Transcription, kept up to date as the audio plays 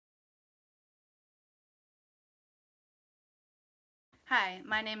Hi,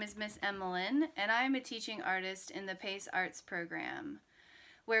 my name is Miss Emolyn, and I am a teaching artist in the PACE Arts program,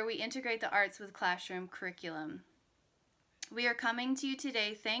 where we integrate the arts with classroom curriculum. We are coming to you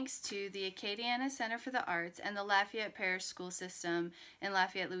today thanks to the Acadiana Center for the Arts and the Lafayette Parish school system in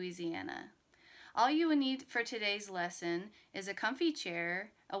Lafayette, Louisiana. All you will need for today's lesson is a comfy chair,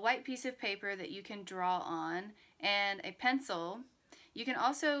 a white piece of paper that you can draw on, and a pencil. You can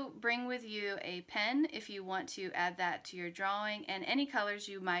also bring with you a pen if you want to add that to your drawing, and any colors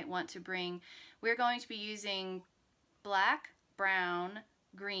you might want to bring. We're going to be using black, brown,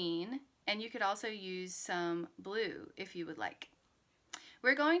 green, and you could also use some blue if you would like.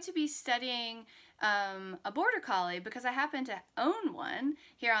 We're going to be studying a border collie because I happen to own one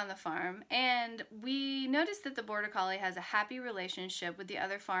here on the farm, and we noticed that the border collie has a happy relationship with the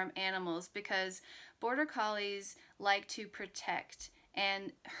other farm animals because border collies like to protect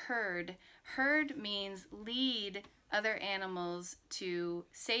and herd. Herd means lead other animals to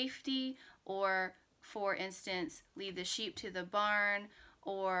safety, or for instance, lead the sheep to the barn,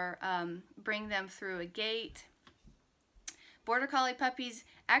 or bring them through a gate. Border Collie puppies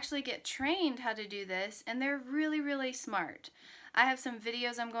actually get trained how to do this, and they're really, really smart. I have some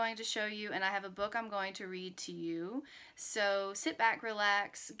videos I'm going to show you, and I have a book I'm going to read to you. So sit back,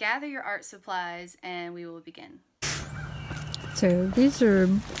 relax, gather your art supplies, and we will begin. So these are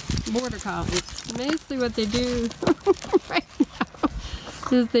border collies. Basically what they do right now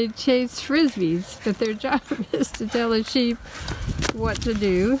is they chase frisbees, but their job is to tell the sheep what to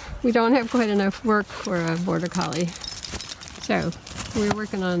do. We don't have quite enough work for a border collie. So we're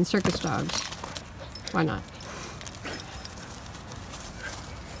working on circus dogs. Why not?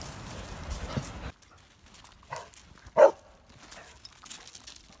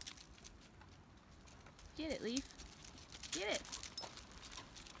 Get it, Leif. Get it.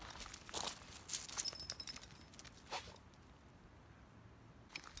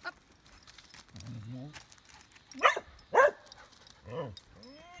 Up.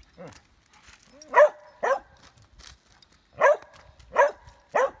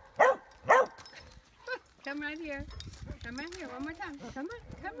 Come right here. Come right here. One more time. Come on.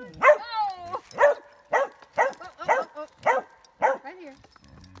 Come on. Oh! Oh. Right here.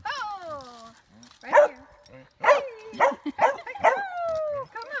 Oh! Right here. Hey! Oh!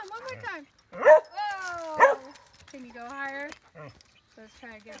 Come on, one more time. Oh! Can you go higher? Let's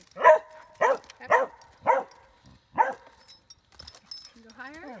try again. Up. Can you go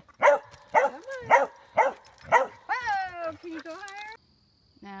higher? Come on. Whoa! Can you go higher?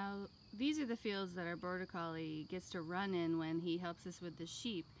 Now, these are the fields that our border collie gets to run in when he helps us with the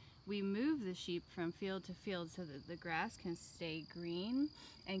sheep. We move the sheep from field to field so that the grass can stay green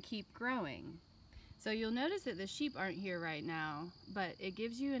and keep growing. So you'll notice that the sheep aren't here right now, but it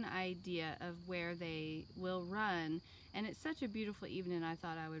gives you an idea of where they will run. And it's such a beautiful evening, I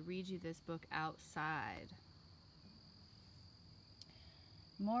thought I would read you this book outside.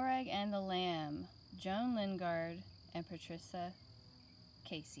 Morag and the Lamb, Joan Lingard and Patricia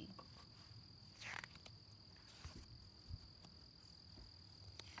Casey.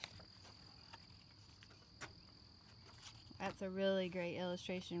 That's a really great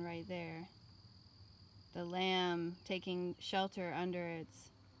illustration right there. The lamb taking shelter under its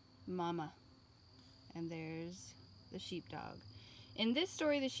mama. And there's the sheepdog. In this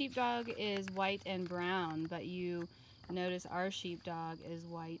story, the sheepdog is white and brown, but you notice our sheepdog is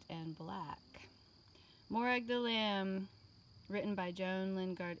white and black. Morag the Lamb, written by Joan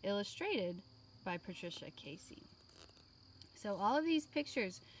Lingard, illustrated by Patricia Casey. So all of these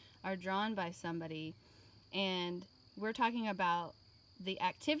pictures are drawn by somebody, and we're talking about the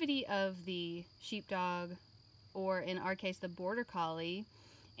activity of the sheepdog, or in our case the border collie,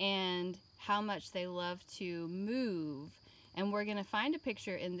 and how much they love to move. And we're going to find a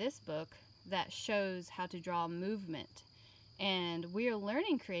picture in this book that shows how to draw movement. And we are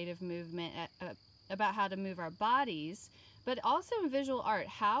learning creative movement about how to move our bodies, but also in visual art,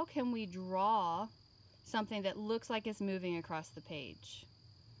 how can we draw something that looks like it's moving across the page?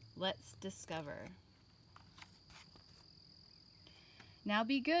 Let's discover. Now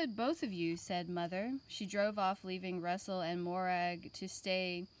be good, both of you, said Mother. She drove off, leaving Russell and Morag to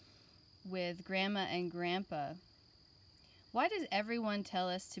stay with Grandma and Grandpa. Why does everyone tell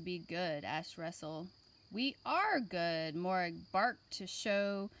us to be good? Asked Russell. We are good, Morag barked to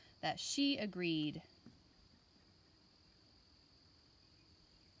show that she agreed.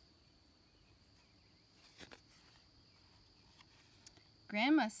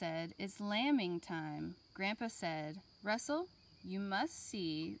 Grandma said, it's lambing time. Grandpa said, Russell, you must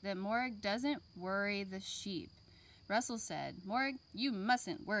see that Morag doesn't worry the sheep. Russell said, Morag, you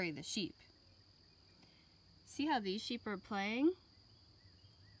mustn't worry the sheep. See how these sheep are playing?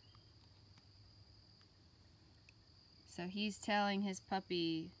 So he's telling his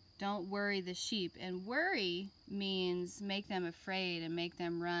puppy, don't worry the sheep. And worry means make them afraid and make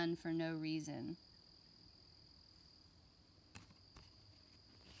them run for no reason.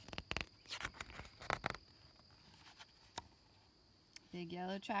 Big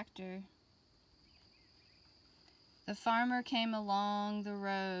yellow tractor. The farmer came along the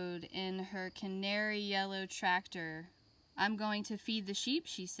road in her canary yellow tractor. I'm going to feed the sheep,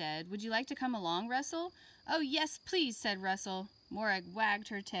 she said. Would you like to come along, Russell? Oh, yes, please, said Russell. Morag wagged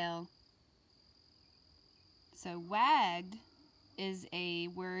her tail. So wagged is a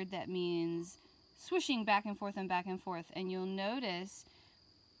word that means swishing back and forth and back and forth. And you'll notice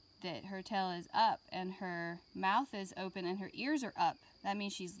that her tail is up and her mouth is open and her ears are up. That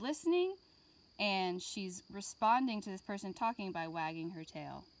means she's listening and she's responding to this person talking by wagging her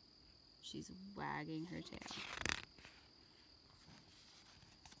tail. She's wagging her tail.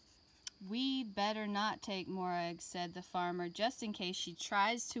 We'd better not take Morag, said the farmer, just in case she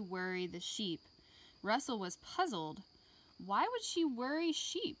tries to worry the sheep. Russell was puzzled. Why would she worry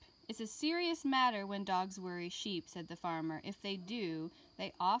sheep? It's a serious matter when dogs worry sheep, said the farmer. If they do,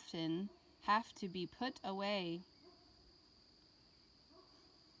 they often have to be put away.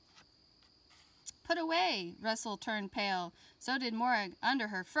 Put away! Russell turned pale. So did Morag under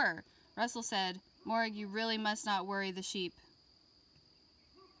her fur. Russell said, Morag, you really must not worry the sheep.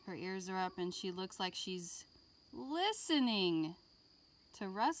 Her ears are up and she looks like she's listening to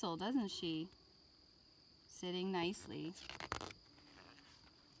Russell, doesn't she? Sitting nicely.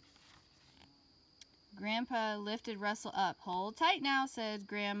 Grandpa lifted Russell up. Hold tight now, said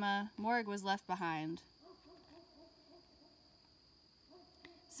Grandma. Morag was left behind.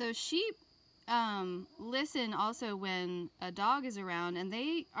 So sheep listen also when a dog is around, and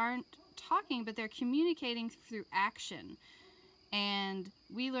they aren't talking, but they're communicating through action. And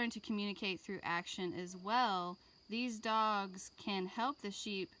we learn to communicate through action as well. These dogs can help the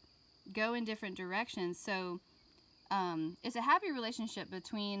sheep go in different directions. So it's a happy relationship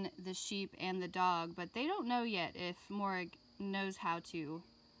between the sheep and the dog, but they don't know yet if Morag knows how to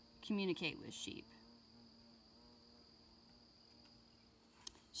communicate with sheep.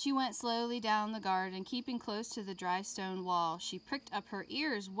 She went slowly down the garden, keeping close to the dry stone wall. She pricked up her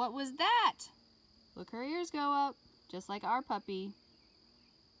ears. What was that? Look, her ears go up, just like our puppy.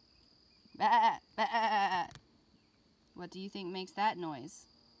 Bah, bah. What do you think makes that noise?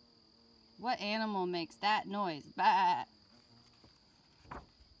 What animal makes that noise? Bah.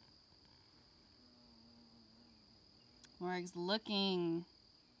 Morag's looking.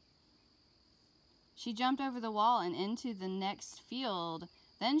 She jumped over the wall and into the next field.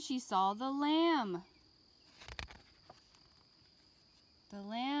 Then she saw the lamb. The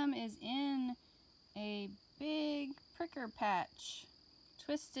lamb is in a big pricker patch.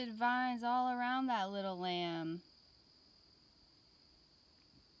 Twisted vines all around that little lamb.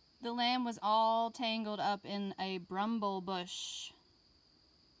 The lamb was all tangled up in a bramble bush.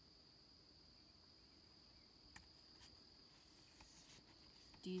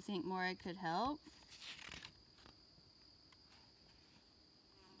 Do you think Morag could help?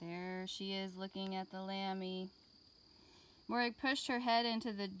 There she is looking at the lammy. Morag pushed her head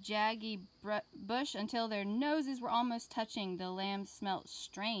into the jaggy bush until their noses were almost touching. The lamb smelt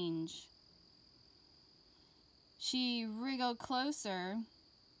strange. She wriggled closer,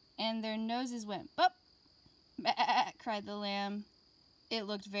 and their noses went bop. Bah, cried the lamb. It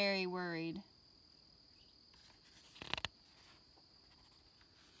looked very worried.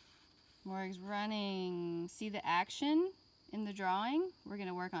 Morag's running. See the action in the drawing? We're going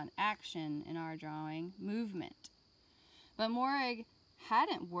to work on action in our drawing. Movement. But Morag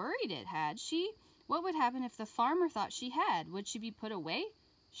hadn't worried it, had she? What would happen if the farmer thought she had? Would she be put away?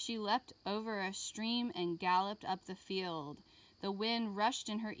 She leapt over a stream and galloped up the field. The wind rushed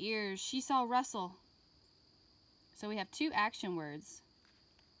in her ears. She saw Russell. So we have two action words.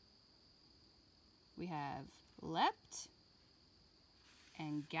 We have leapt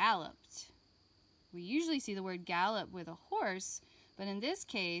and galloped. We usually see the word gallop with a horse, but in this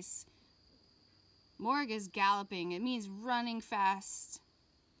case, Morag is galloping. It means running fast.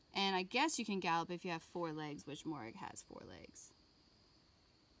 And I guess you can gallop if you have 4 legs, which Morag has 4 legs.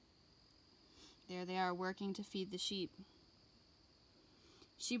 There they are working to feed the sheep.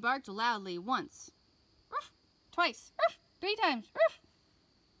 She barked loudly once, ruff, twice, ruff, 3 times, ruff,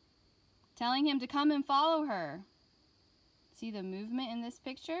 telling him to come and follow her. See the movement in this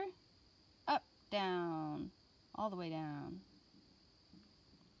picture? Up, down, all the way down.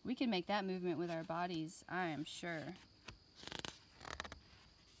 We can make that movement with our bodies, I am sure.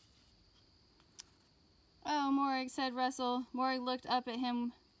 Oh, Morag, said Russell. Morag looked up at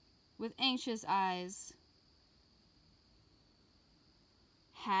him with anxious eyes.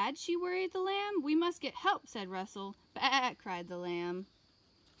 Had she worried the lamb? We must get help, said Russell. Bah, cried the lamb.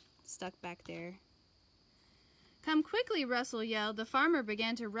 Stuck back there. Come quickly, Russell yelled. The farmer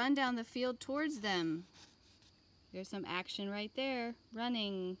began to run down the field towards them. There's some action right there.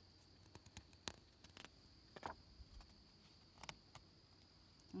 Running.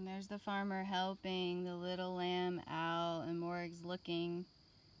 And there's the farmer helping the little lamb out, and Morg's looking.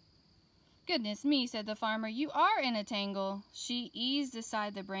 Goodness me, said the farmer, you are in a tangle. She eased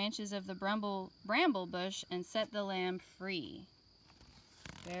aside the branches of the bramble bush and set the lamb free.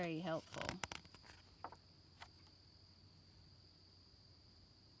 Very helpful.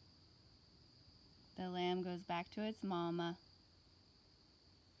 The lamb goes back to its mama.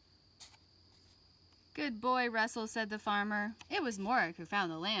 Good boy, Russell, said the farmer. It was Morg who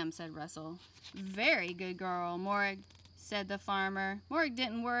found the lamb, said Russell. Very good girl, Morg, said the farmer. Morg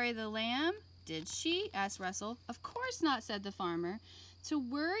didn't worry the lamb, did she? Asked Russell. Of course not, said the farmer. To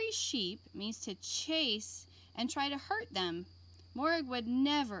worry sheep means to chase and try to hurt them. Morg would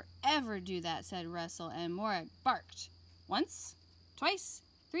never, ever do that, said Russell, and Morg barked. Once, twice,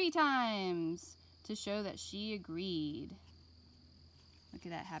 3 times to show that she agreed. Look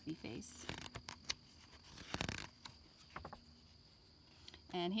at that happy face.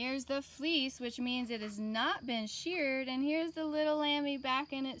 And here's the fleece, which means it has not been sheared. And here's the little lammy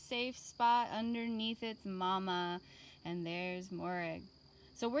back in its safe spot underneath its mama. And there's Morg.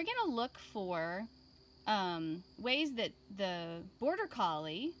 So we're going to look for ways that the border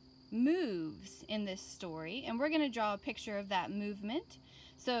collie moves in this story. And we're going to draw a picture of that movement.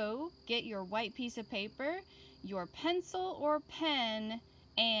 So get your white piece of paper, your pencil or pen,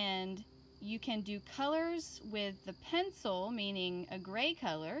 and you can do colors with the pencil, meaning a gray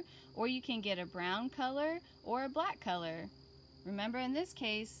color, or you can get a brown color or a black color. Remember, in this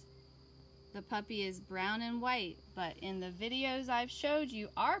case, the puppy is brown and white, but in the videos I've showed you,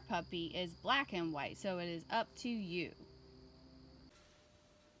 our puppy is black and white, so it is up to you.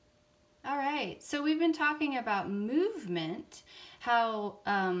 All right, so we've been talking about movement, how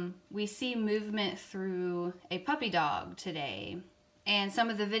we see movement through a puppy dog today. And some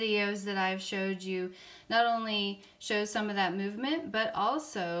of the videos that I've showed you not only show some of that movement, but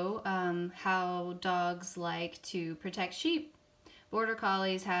also how dogs like to protect sheep. Border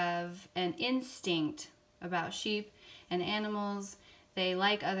collies have an instinct about sheep and animals. They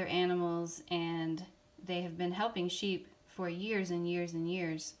like other animals, and they have been helping sheep for years and years and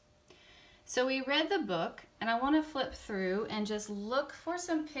years. So we read the book, and I want to flip through and just look for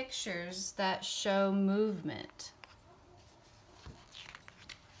some pictures that show movement.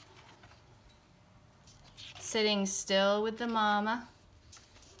 Sitting still with the mama.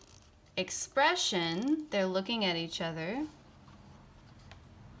 Expression, they're looking at each other.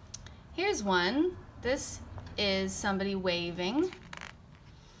 Here's one. This is somebody waving.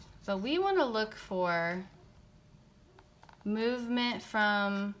 But we want to look for movement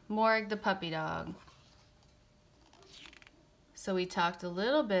from Morg the puppy dog. So we talked a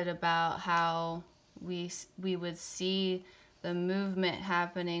little bit about how we would see the movement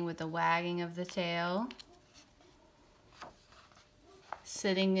happening with the wagging of the tail.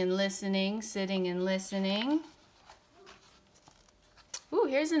 Sitting and listening, sitting and listening. Ooh,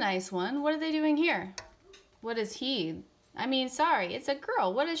 here's a nice one. What are they doing here? What is he? I mean, sorry, it's a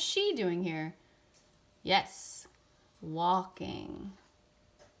girl. What is she doing here? Yes, walking.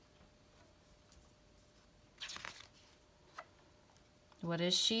 What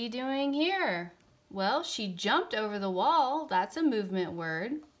is she doing here? Well, she jumped over the wall. That's a movement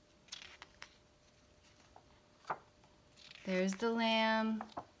word. There's the lamb,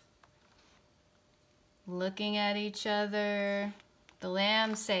 looking at each other. The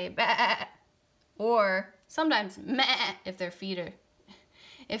lambs say bah, or sometimes meh if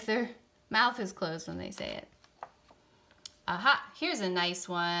if their mouth is closed when they say it. Aha, here's a nice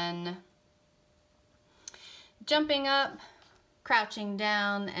one. Jumping up, crouching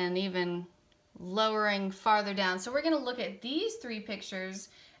down, and even lowering farther down. So we're going to look at these 3 pictures,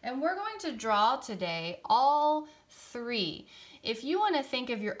 and we're going to draw today all 3. If you want to think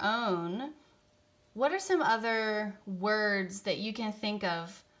of your own, what are some other words that you can think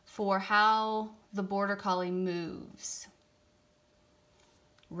of for how the border collie moves?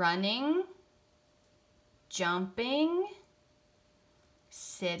 Running, jumping,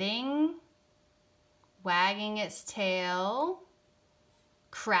 sitting, wagging its tail,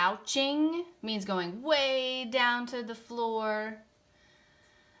 crouching means going way down to the floor.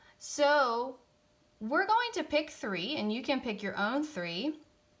 So we're going to pick 3, and you can pick your own 3,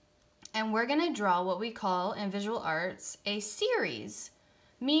 and we're going to draw what we call in visual arts a series,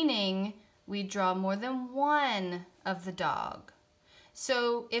 meaning we draw more than one of the dog.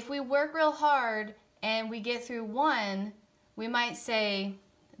 So if we work real hard and we get through one, we might say,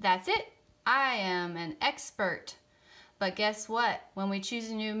 that's it, I am an expert. But guess what? When we choose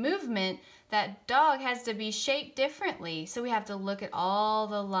a new movement, that dog has to be shaped differently. So we have to look at all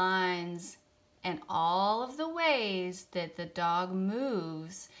the lines and all of the ways that the dog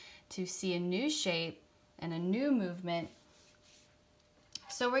moves to see a new shape and a new movement.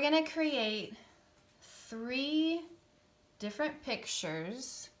 So we're going to create 3 different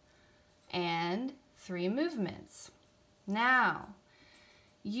pictures and 3 movements. Now,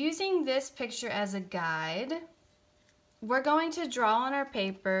 using this picture as a guide, we're going to draw on our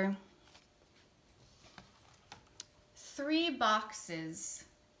paper 3 boxes,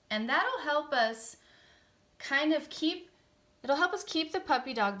 and that'll help us keep the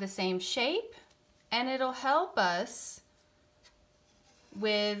puppy dog the same shape, and it'll help us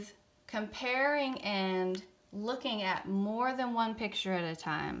with comparing and looking at more than one picture at a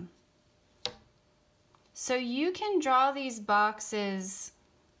time. So you can draw these boxes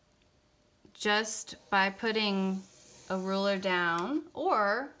just by putting a ruler down,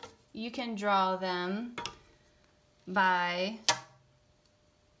 or you can draw them by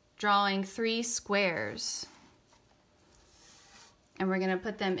drawing 3 squares. And we're going to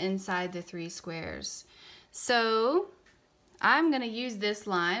put them inside the 3 squares. So I'm going to use this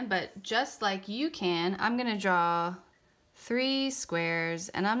line, but just like you can, I'm going to draw 3 squares,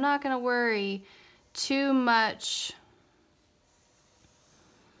 and I'm not going to worry too much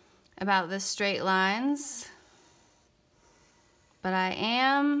about the straight lines, but I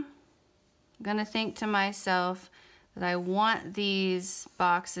am going to think to myself that I want these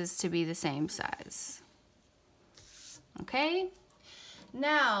boxes to be the same size. Okay?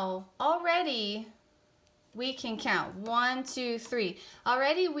 Now, already we can count 1, 2, 3.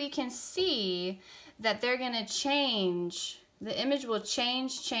 Already we can see that they're going to change. The image will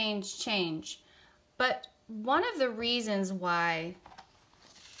change, change, change. But one of the reasons why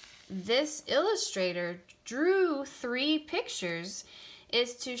this illustrator drew 3 pictures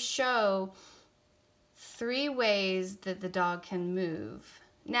is to show 3 ways that the dog can move.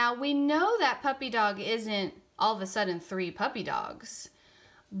 Now, we know that puppy dog isn't all of a sudden 3 puppy dogs.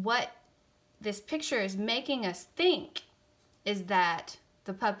 What this picture is making us think is that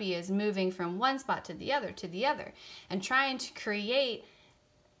the puppy is moving from one spot to the other, and trying to create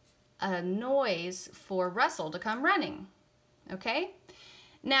a noise for Russell to come running. Okay?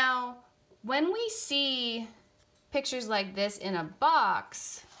 Now, when we see pictures like this in a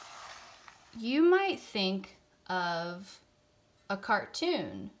box, you might think of a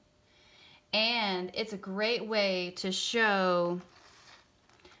cartoon. And it's a great way to show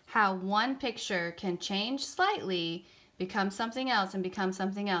how one picture can change slightly, become something else, and become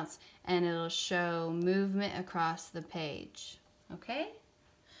something else. And it'll show movement across the page. Okay?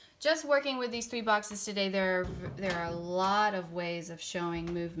 Just working with these 3 boxes today, there are a lot of ways of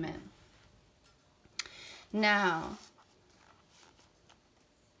showing movement. Now,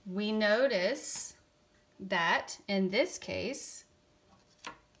 we notice that in this case,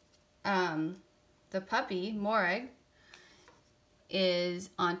 the puppy, Morag,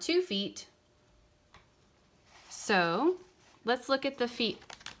 is on 2 feet. So let's look at the feet.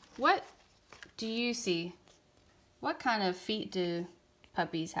 What do you see? What kind of feet do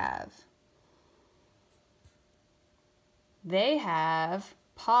puppies have? They have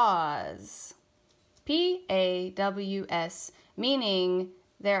paws. P-A-W-S, meaning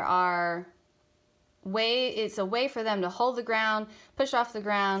it's a way for them to hold the ground, push off the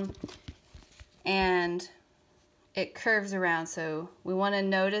ground, and it curves around. So we want to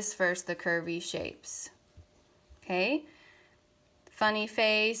notice first the curvy shapes. Okay? Funny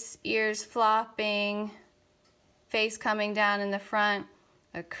face, ears flopping, face coming down in the front,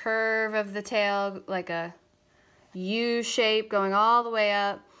 a curve of the tail like a U shape going all the way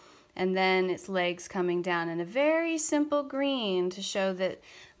up, and then its legs coming down in a very simple green to show that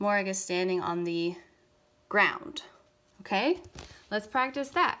Morag is standing on the ground. Okay? Let's practice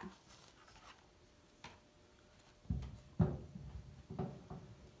that.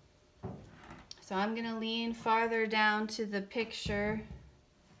 So I'm going to lean farther down to the picture,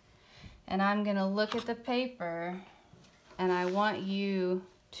 and I'm going to look at the paper, and I want you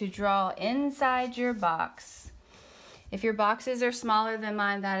to draw inside your box. If your boxes are smaller than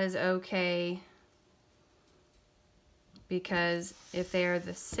mine, that is okay, because if they are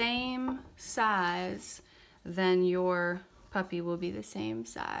the same size, then your puppy will be the same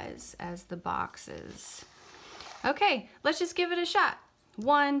size as the boxes. Okay, let's just give it a shot.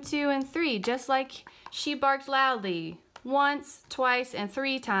 1, 2, and 3, just like she barked loudly. Once, twice, and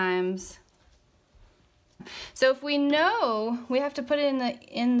 3 times. So if we know, we have to put it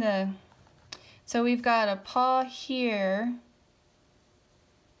in the, so we've got a paw here,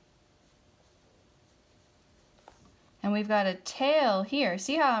 and we've got a tail here.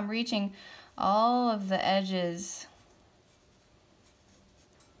 See how I'm reaching all of the edges?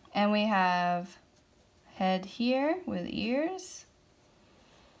 And we have head here with ears.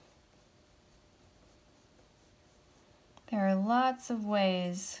 There are lots of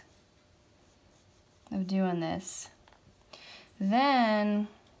ways of doing this. Then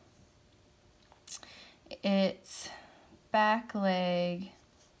it's back leg.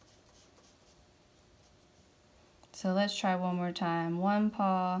 So let's try one more time. One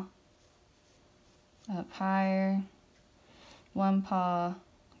paw up higher, one paw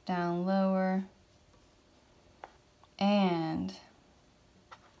down lower, and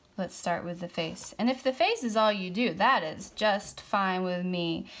let's start with the face. And if the face is all you do, that is just fine with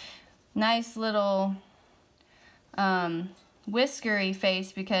me. Nice little whiskery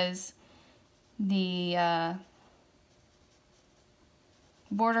face, because the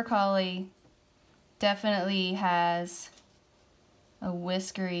Border Collie definitely has a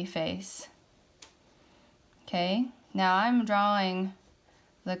whiskery face. Okay, now I'm drawing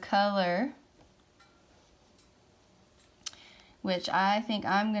the color, which I think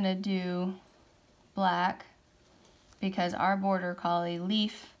I'm gonna do black, because our Border Collie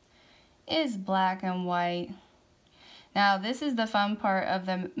Leif is black and white. Now this is the fun part of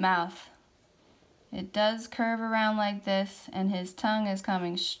the mouth. It does curve around like this, and his tongue is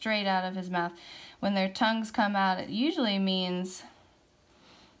coming straight out of his mouth. When their tongues come out, it usually means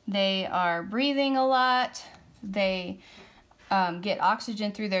they are breathing a lot. They get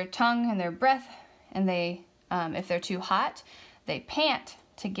oxygen through their tongue and their breath, and they, if they're too hot, they pant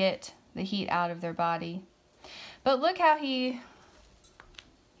to get the heat out of their body. But look how he's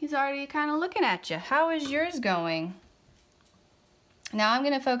already kind of looking at you. How is yours going? Now I'm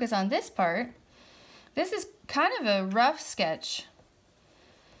going to focus on this part. This is kind of a rough sketch,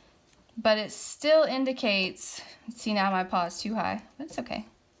 but it still indicates, see now my paw is too high, but it's okay.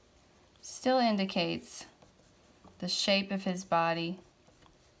 Still indicates the shape of his body.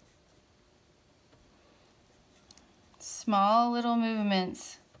 Small little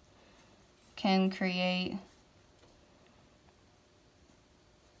movements can create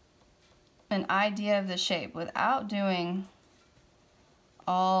an idea of the shape without doing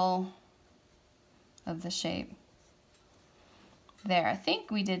all of the shape. There, I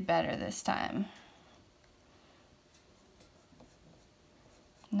think we did better this time.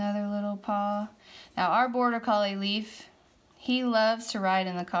 Another little paw. Now our Border Collie Leif, he loves to ride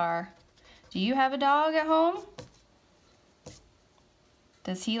in the car. Do you have a dog at home?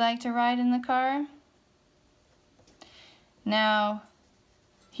 Does he like to ride in the car? Now,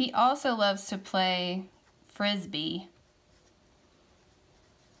 he also loves to play frisbee.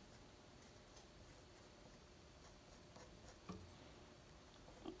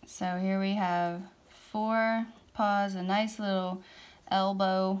 So here we have 4 paws, a nice little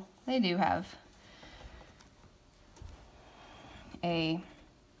elbow. They do have a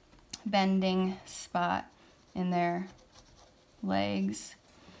bending spot in their legs.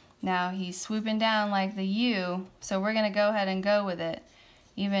 Now he's swooping down like the U, so we're going to go ahead and go with it,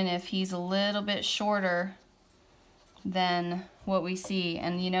 even if he's a little bit shorter than what we see.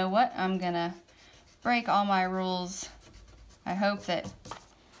 And you know what? I'm going to break all my rules. I hope that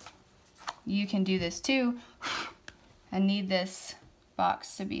you can do this too. I need this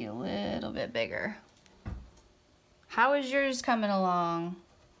box to be a little bit bigger. How is yours coming along?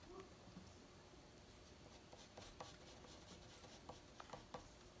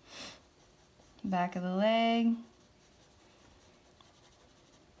 Back of the leg.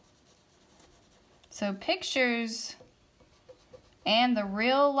 So pictures and the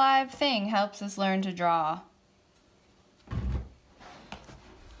real live thing helps us learn to draw.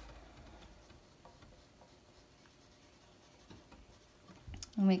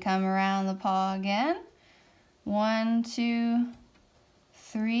 And we come around the paw again. 1, 2,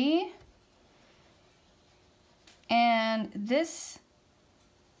 3. And this,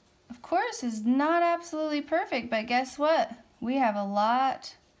 of course, is not absolutely perfect, but guess what? We have a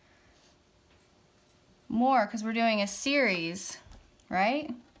lot more because we're doing a series,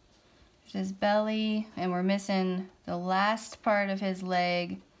 right? There's his belly, and we're missing the last part of his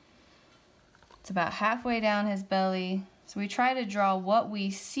leg. It's about halfway down his belly. So we try to draw what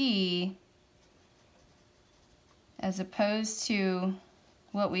we see as opposed to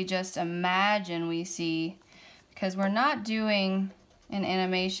what we just imagine we see, because we're not doing an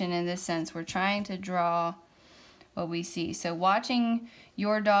animation in this sense. We're trying to draw what we see. So watching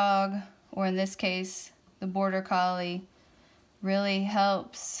your dog, or in this case, the Border Collie really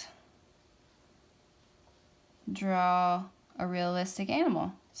helps draw a realistic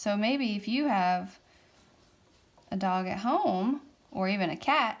animal. So maybe if you have a dog at home, or even a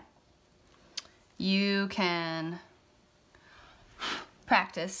cat, you can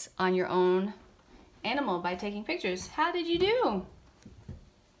practice on your own animal by taking pictures. How did you do?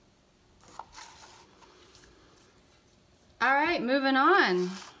 All right, moving on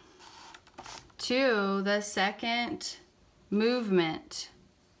to the second movement.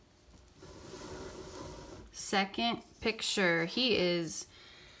 Second picture. He is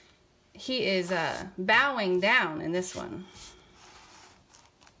bowing down in this one.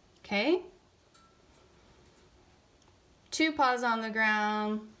 Okay? 2 paws on the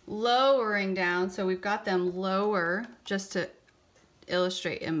ground, lowering down. So we've got them lower just to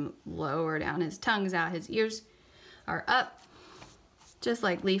illustrate him lower down. His tongue's out, his ears are up, just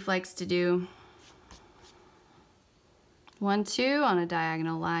like Leif likes to do. 1, 2 on a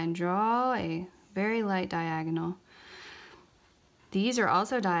diagonal line. Draw a very light diagonal. These are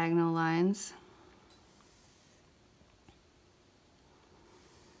also diagonal lines.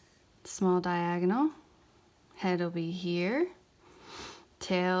 Small diagonal. Head will be here.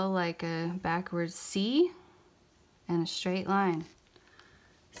 Tail like a backwards C. And a straight line.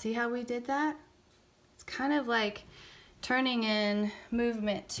 See how we did that? It's kind of like turning in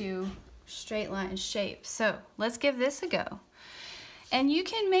movement to straight line shape. So let's give this a go. And you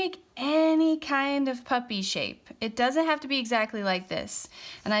can make any kind of puppy shape. It doesn't have to be exactly like this.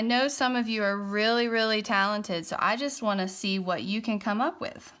 And I know some of you are really, really talented, so I just want to see what you can come up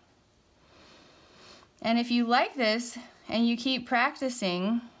with. And if you like this and you keep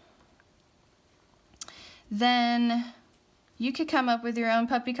practicing, then you could come up with your own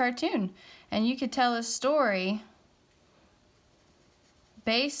puppy cartoon. And you could tell a story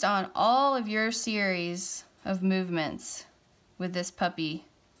based on all of your series of movements with this puppy,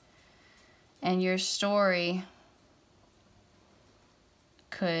 and your story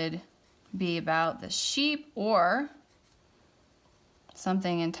could be about the sheep or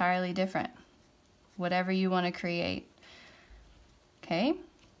something entirely different, whatever you want to create. Okay,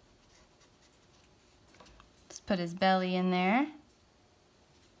 let's put his belly in there.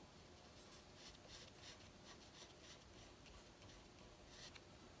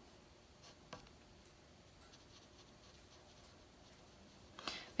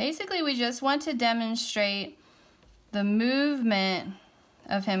 Basically, we just want to demonstrate the movement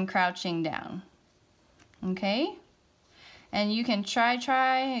of him crouching down. Okay? And you can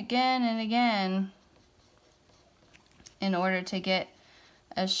try again and again in order to get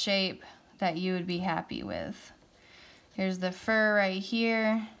a shape that you would be happy with. Here's the fur right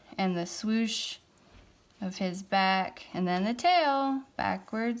here and the swoosh of his back, and then the tail,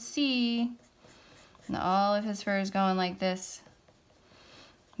 backwards C, and all of his fur is going like this.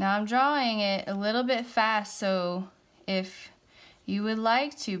 Now I'm drawing it a little bit fast, so if you would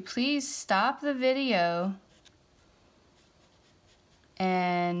like to, please stop the video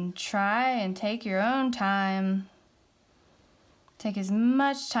and try and take your own time. Take as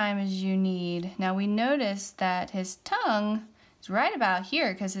much time as you need. Now we notice that his tongue is right about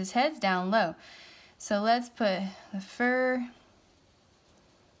here because his head's down low. So let's put the fur,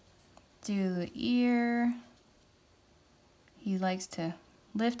 do the ear. He likes to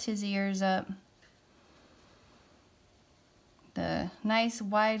lift his ears up. The nice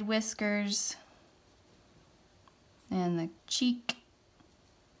wide whiskers. And the cheek.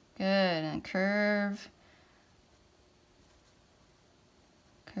 Good. And curve.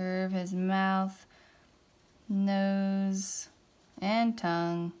 Curve his mouth, nose, and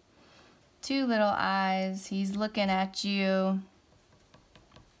tongue. 2 little eyes. He's looking at you.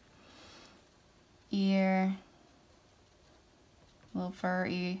 Ear. Little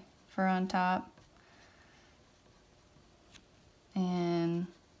fur on top. And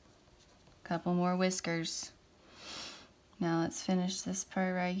a couple more whiskers. Now let's finish this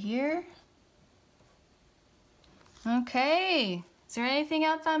part right here. Okay. Is there anything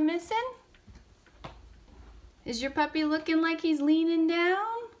else I'm missing? Is your puppy looking like he's leaning down?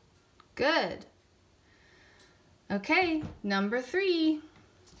 Good. Okay, number 3.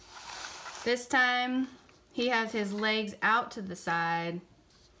 This time he has his legs out to the side.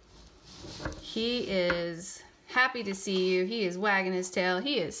 He is happy to see you. He is wagging his tail.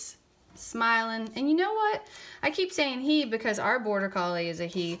 He is smiling. And you know what? I keep saying he because our Border Collie is a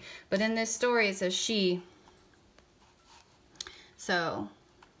he, but in this story it's a she. So,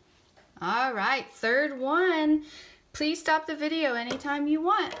 all right, third one. Please stop the video anytime you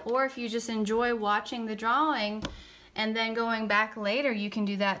want, or if you just enjoy watching the drawing And then going back later, you can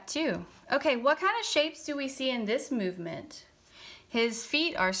do that too. Okay, what kind of shapes do we see in this movement? His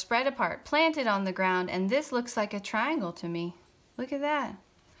feet are spread apart, planted on the ground, and this looks like a triangle to me. Look at that.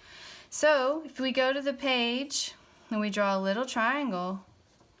 So if we go to the page and we draw a little triangle,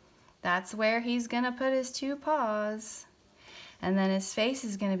 that's where he's gonna put his two paws. And then his face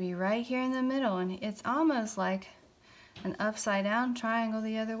is gonna be right here in the middle, and it's almost like an upside down triangle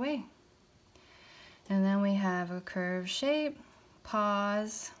the other way. And then we have a curved shape,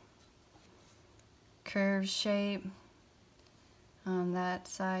 paws, curved shape on that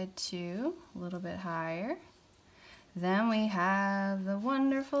side too, a little bit higher. Then we have the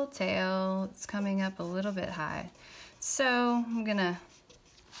wonderful tail. It's coming up a little bit high. So I'm gonna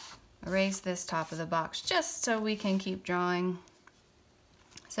erase this top of the box just so we can keep drawing.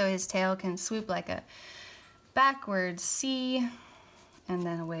 So his tail can swoop like a backwards C, and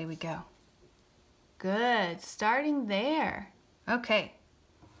then away we go. Good, starting there. Okay,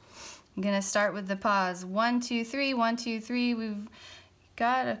 I'm gonna start with the paws. 1, 2, 3, 1, 2, 3. We've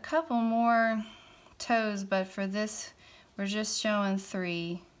got a couple more toes, but for this, we're just showing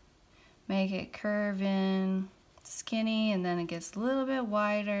 3. Make it curve in, skinny, and then it gets a little bit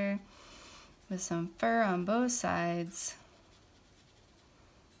wider with some fur on both sides.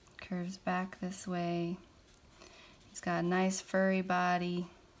 Curves back this way. He's got a nice furry body.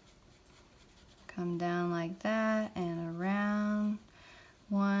 Come down like that and around.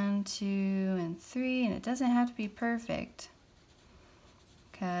 1, 2, and 3, and it doesn't have to be perfect,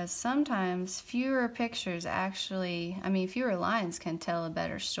 because sometimes fewer pictures actually, fewer lines can tell a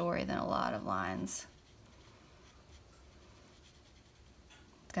better story than a lot of lines.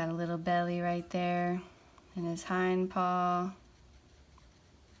 It's got a little belly right there and his hind paw.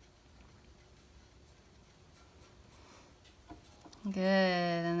 Good,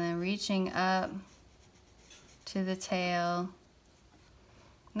 and then reaching up to the tail.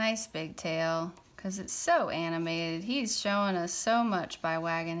 Nice big tail, because it's so animated. He's showing us so much by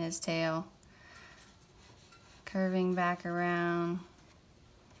wagging his tail. Curving back around.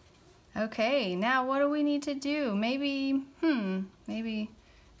 Okay, now what do we need to do? Maybe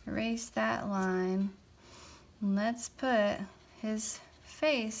erase that line. Let's put his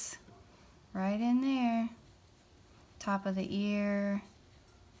face right in there. Top of the ear.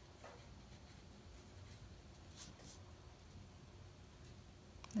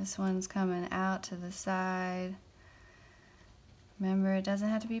 This one's coming out to the side. Remember, it doesn't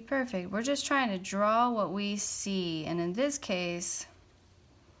have to be perfect. We're just trying to draw what we see. And in this case,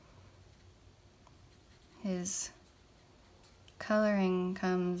 his coloring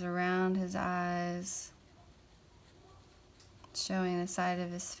comes around his eyes, showing the side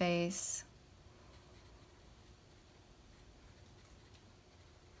of his face.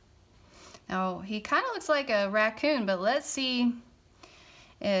 Now, he kind of looks like a raccoon, but let's see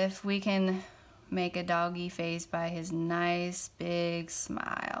if we can make a doggy face by his nice big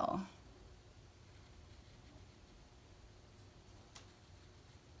smile.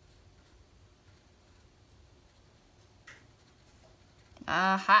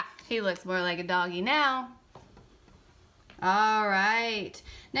 Aha, he looks more like a doggy now. All right,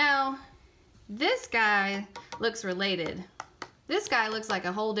 now this guy looks related. This guy looks like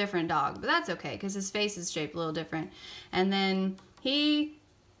a whole different dog, but that's okay because his face is shaped a little different. And then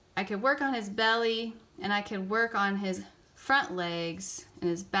I could work on his belly, and I could work on his front legs and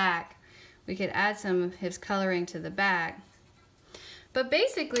his back. We could add some of his coloring to the back. But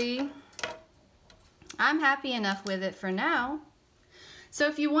basically, I'm happy enough with it for now. So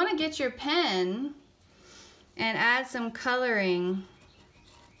if you want to get your pen and add some coloring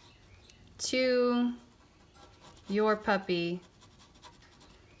to your puppy,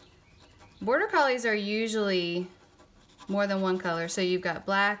 Border Collies are usually more than one color. So you've got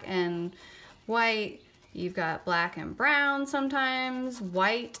black and white, you've got black and brown sometimes,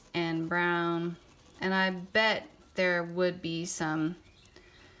 white and brown, and I bet there would be some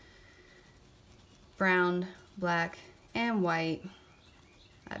brown, black, and white,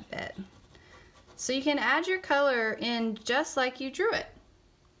 I bet. So you can add your color in just like you drew it,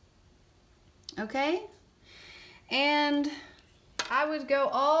 okay? And I would go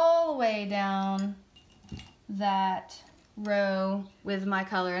all the way down that row with my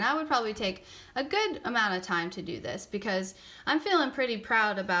color, and I would probably take a good amount of time to do this because I'm feeling pretty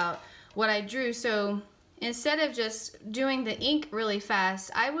proud about what I drew. So instead of just doing the ink really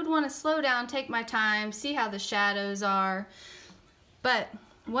fast, I would want to slow down, take my time, see how the shadows are. But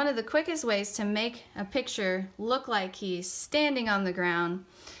one of the quickest ways to make a picture look like he's standing on the ground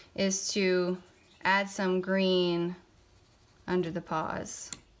is to add some green under the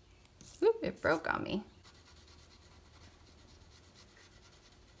paws. Oop, it broke on me.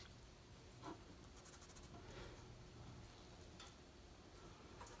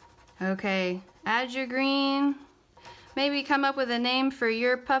 Okay, add your green. Maybe come up with a name for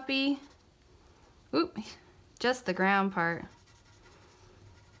your puppy. Oop, just the ground part.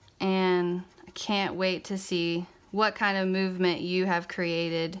 And I can't wait to see what kind of movement you have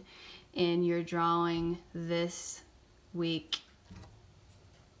created in your drawing this week.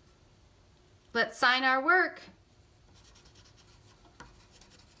 Let's sign our work.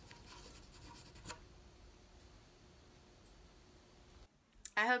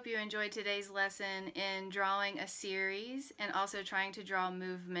 I hope you enjoyed today's lesson in drawing a series and also trying to draw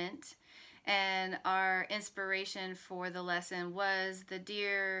movement. And our inspiration for the lesson was the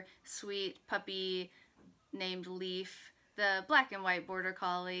dear, sweet puppy named Leif, the black and white border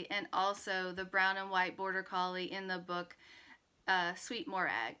collie, and also the brown and white border collie in the book Sweet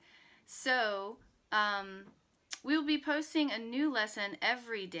Morag. So we will be posting a new lesson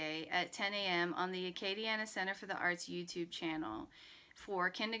every day at 10 a.m. on the Acadiana Center for the Arts YouTube channel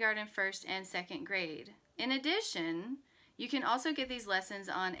for kindergarten, 1st, and 2nd grade. In addition, you can also get these lessons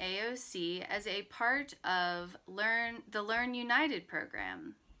on AOC as a part of the Learn United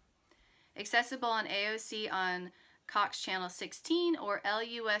program, accessible on AOC on Cox Channel 16 or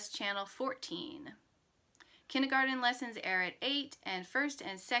LUS Channel 14. Kindergarten lessons air at 8 and 1st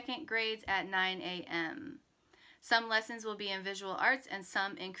and 2nd grades at 9 a.m. Some lessons will be in visual arts and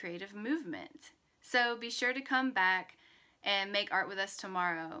some in creative movement. So be sure to come back and make art with us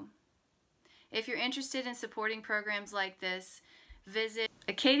tomorrow. If you're interested in supporting programs like this, visit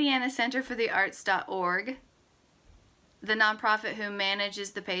acadianacenterforthearts.org, the nonprofit who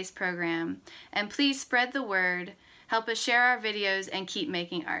manages the PACE program, and please spread the word, help us share our videos, and keep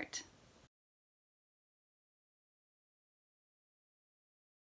making art.